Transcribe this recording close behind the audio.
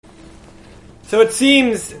So it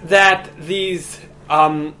seems that these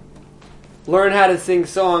Learn How to Sing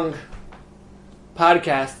Song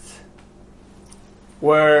podcasts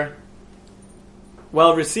were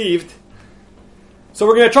well received. So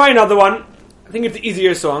we're going to try another one. I think it's an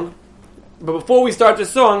easier song. But before we start the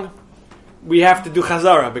song, we have to do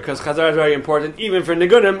Chazara, because Chazara is very important, even for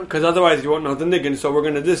Nigunim, because otherwise you won't know the Nigun. So we're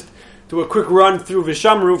going to just do a quick run through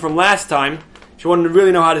Vishamru from last time, if you want to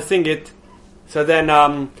really know how to sing it. So then,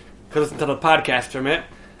 because listen to the podcast from it.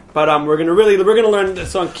 But we're going to learn the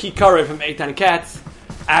song Ki Karov from Eitan Katz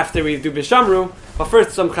after we do Vishamru. But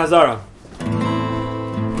first, some Chazara.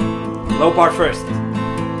 Low part first.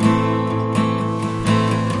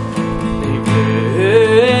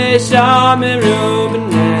 Shamiru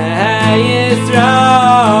b'nei Yisrael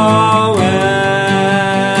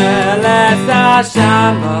es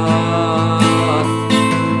ha-Shabbos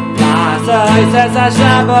La'asoi es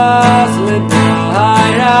ha-Shabbos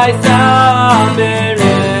l'tayrai sabiris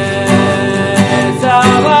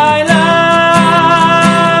avaylam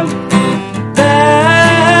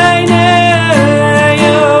b'nei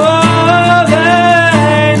Yehovah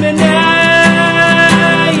b'nei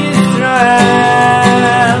Yisrael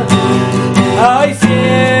I say,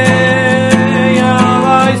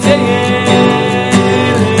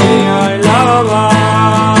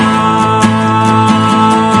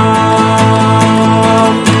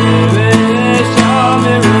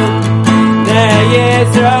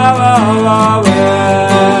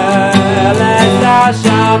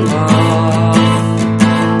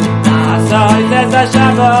 I love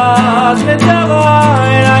Shabbos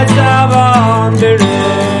v'tavor I tavon b'ris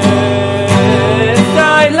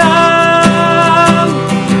Tailam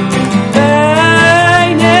b'nei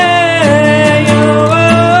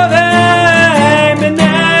Yehovah b'nei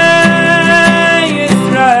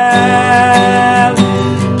Yisrael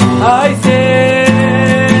I say,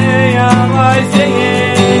 I love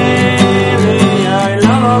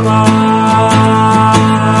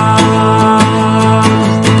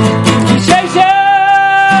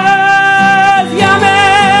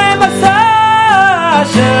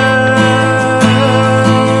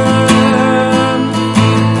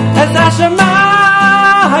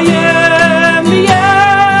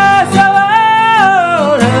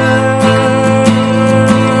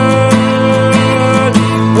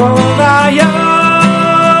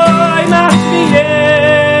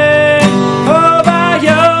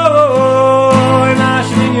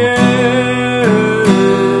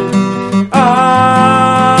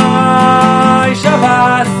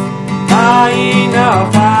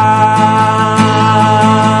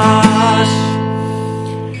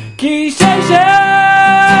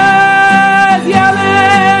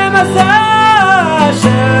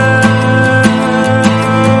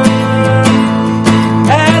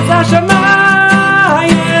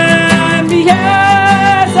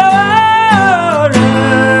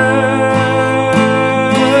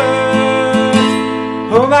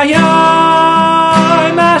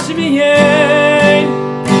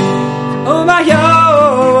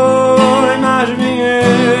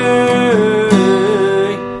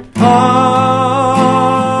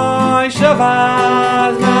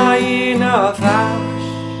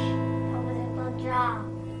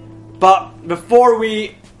But before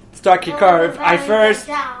we start Ki Karov, I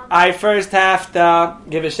first have to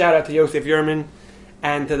give a shout out to Yosef Yerman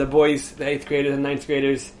and to the boys, the 8th graders and 9th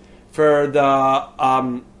graders, for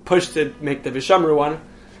the push to make the Vishamru one.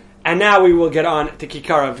 And now we will get on to Ki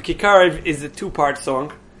Karov. Ki Karov is a 2-part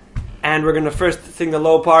song, and we're going to first sing the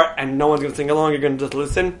low part, and no one's going to sing along, you're going to just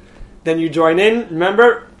listen. Then you join in,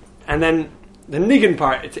 remember? And then the Nigun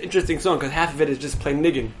part, it's an interesting song, because half of it is just plain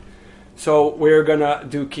Nigun. So we're going to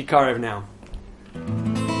do Ki Karov now.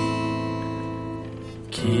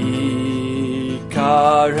 Ki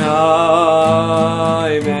Karov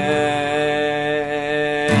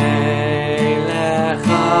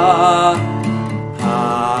Melecha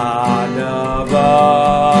Hadavar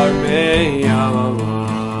Meyavai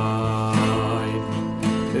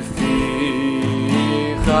Beficha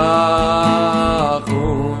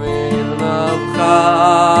Uvilmavcha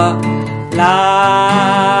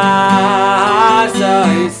La'asa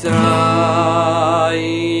Yisrael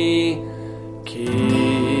Ki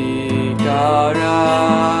Karov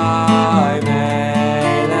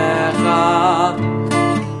Melecha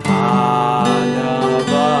Hadavar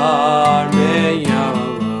Meyavai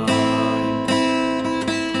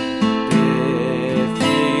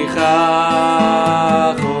Beficha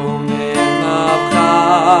Uvilmavcha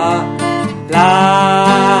La'asa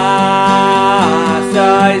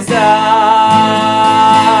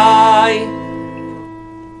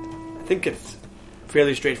I think it's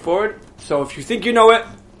fairly straightforward. So if you think you know it,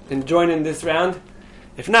 and join in this round.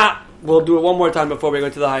 If not, we'll do it one more time before we go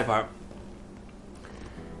to the high part.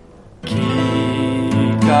 Ki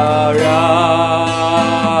karai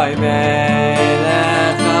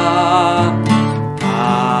melecha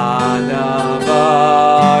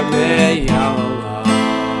adavar meyalai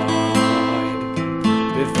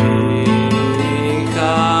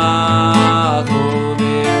b'ficha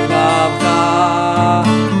u'milavcha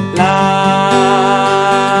la'asaisai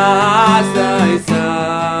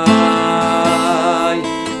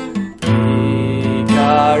Ki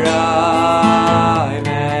karai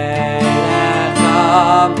melecha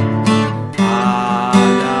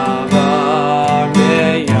adavar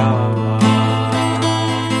meyalai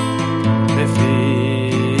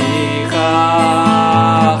b'ficha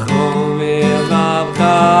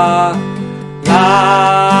u'milavcha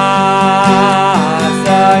la'asaisai.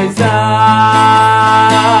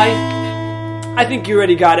 I think you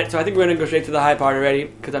already got it, so I think we're going to go straight to the high part already,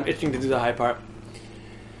 because I'm itching to do the high part.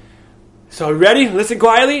 So ready? Listen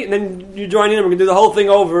quietly, and then you join in, and we're going to do the whole thing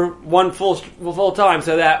over one full time,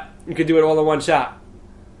 so that you could do it all in one shot.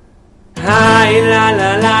 Hi la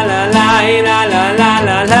la la la la la la la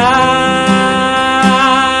la la.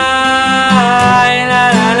 Hi la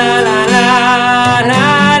la la la la la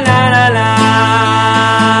la la la.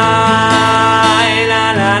 Hi la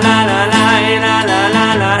la la la la la la la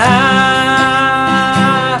la la.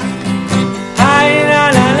 Hi la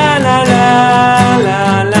la la la la la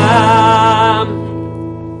la.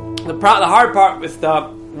 The hard part with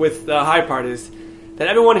the high part is that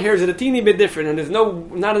everyone hears it a teeny bit different, and there's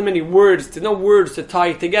not as many words. There's no words to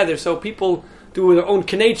tie together, so people do their own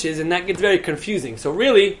knaches, and that gets very confusing. So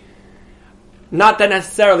really, not that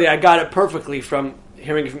necessarily I got it perfectly from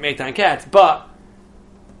hearing it from Eitan Katz, but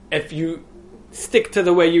if you stick to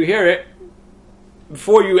the way you hear it,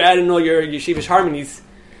 before you add in all your yeshivish harmonies,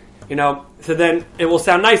 so then it will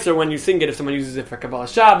sound nicer when you sing it if someone uses it for Kabbalah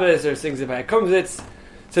Shabbos or sings it by a kumzitz.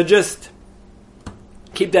 So just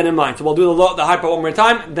keep that in mind. So we'll do the high part one more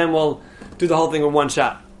time, then we'll do the whole thing in one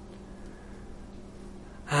shot.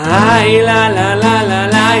 Hi la la la la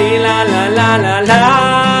la la la la la la.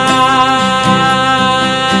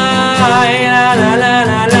 Hi la la la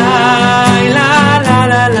la la la la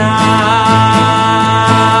la la.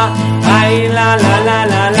 Hi la la la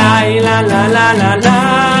la la la la la la la.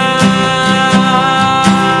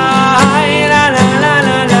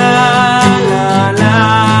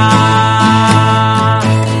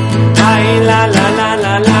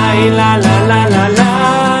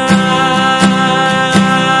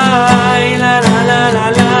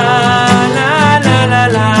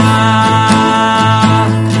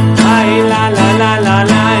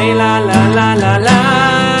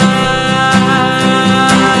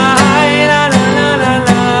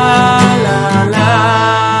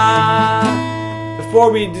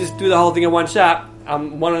 Before we just do the whole thing in one shot,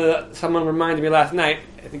 someone reminded me last night,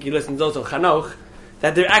 I think he listens also, Chanoch,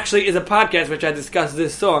 that there actually is a podcast which I discussed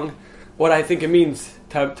this song, what I think it means,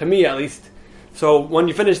 to me at least. So when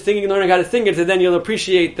you finish singing and learning how to sing it, so then you'll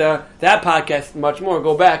appreciate that podcast much more.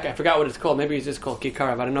 Go back, I forgot what it's called, maybe it's just called Ki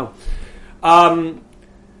Karov, I don't know.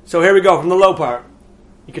 So here we go, from the low part.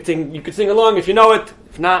 You could sing along if you know it,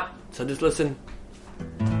 if not, so just listen.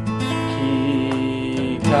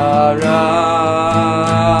 Ki karai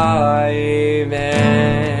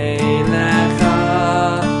melecha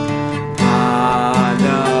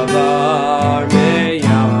adavar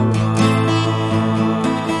meyalai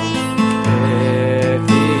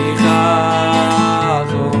b'ficha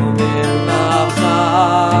u'milavcha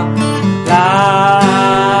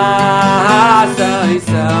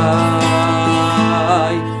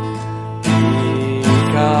la'asaisai Ki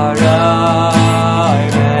karai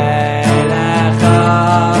melecha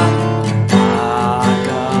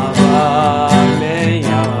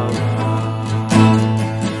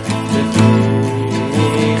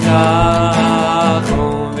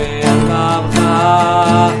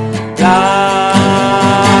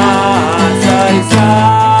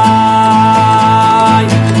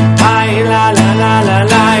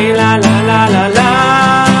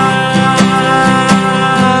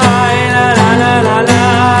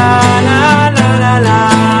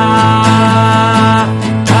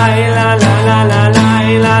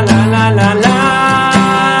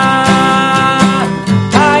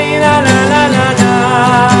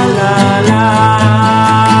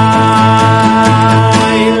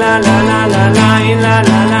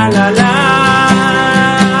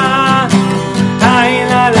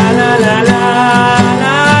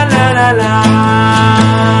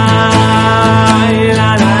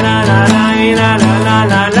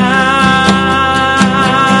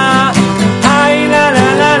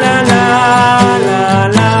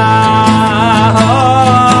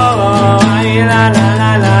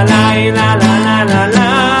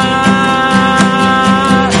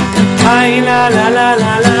la la la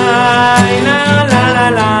la la la la la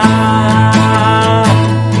la.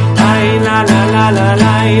 Ay la la la la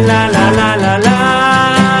la la la la la la.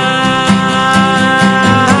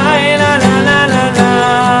 Ay la la la la la.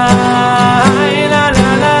 Ay la la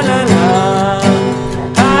la la la.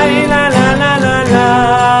 Ay la la la la la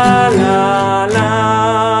la la.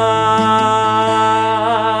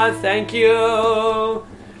 Thank you.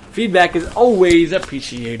 Feedback is always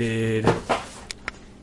appreciated.